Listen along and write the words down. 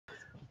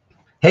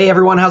Hey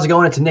everyone, how's it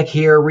going? It's Nick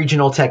here,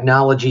 Regional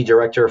Technology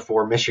Director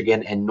for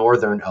Michigan and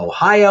Northern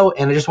Ohio.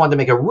 And I just wanted to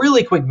make a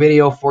really quick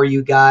video for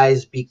you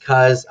guys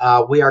because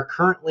we are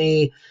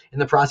currently in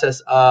the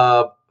process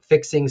of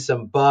fixing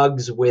some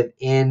bugs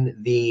within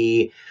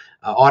the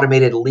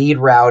automated lead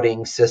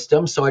routing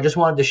system. So I just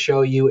wanted to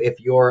show you,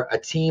 if you're a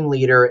team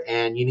leader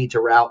and you need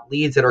to route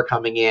leads that are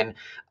coming in,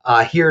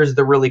 here's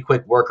the really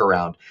quick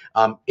workaround.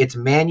 It's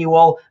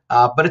manual,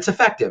 but it's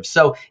effective.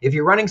 So if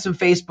you're running some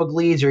Facebook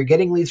leads or you're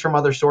getting leads from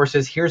other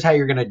sources, here's how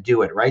you're going to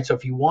do it, right? So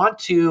if you want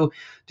to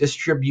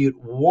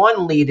distribute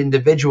one lead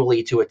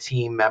individually to a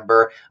team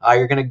member,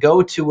 you're going to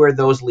go to where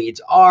those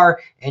leads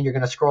are, and you're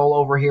going to scroll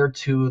over here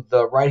to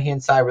the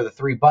right-hand side where the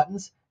three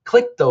buttons.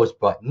 Click those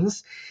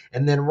buttons,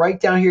 and then right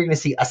down here, you're going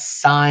to see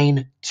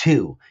Assign To.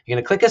 You're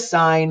going to click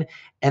Assign,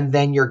 and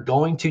then you're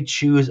going to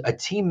choose a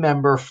team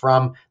member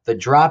from the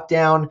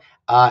drop-down,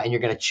 and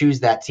you're going to choose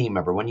that team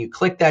member. When you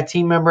click that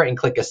team member and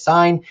click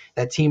Assign,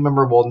 that team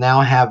member will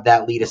now have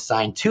that lead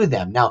assigned to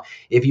them. Now,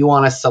 if you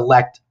want to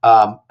select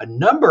a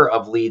number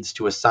of leads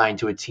to assign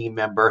to a team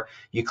member,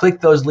 you click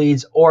those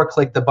leads or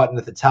click the button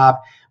at the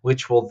top,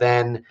 which will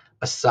then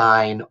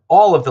assign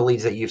all of the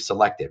leads that you've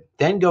selected.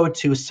 Then go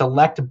to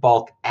Select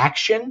Bulk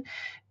Action,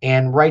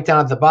 and right down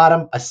at the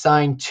bottom,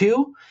 Assign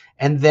To,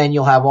 and then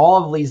you'll have all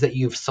of the leads that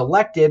you've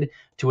selected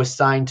to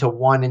assign to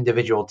one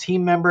individual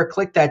team member.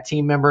 Click that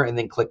team member and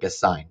then click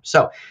Assign.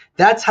 So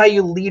that's how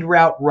you lead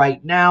route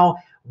right now,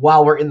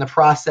 while we're in the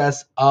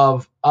process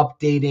of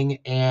updating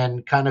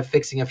and kind of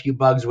fixing a few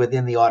bugs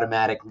within the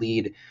automatic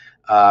lead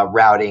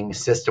routing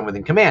system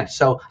within Command.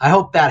 So I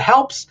hope that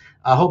helps.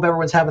 I hope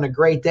everyone's having a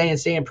great day and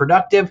staying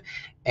productive.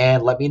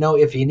 And let me know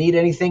if you need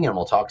anything, and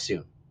we'll talk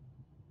soon.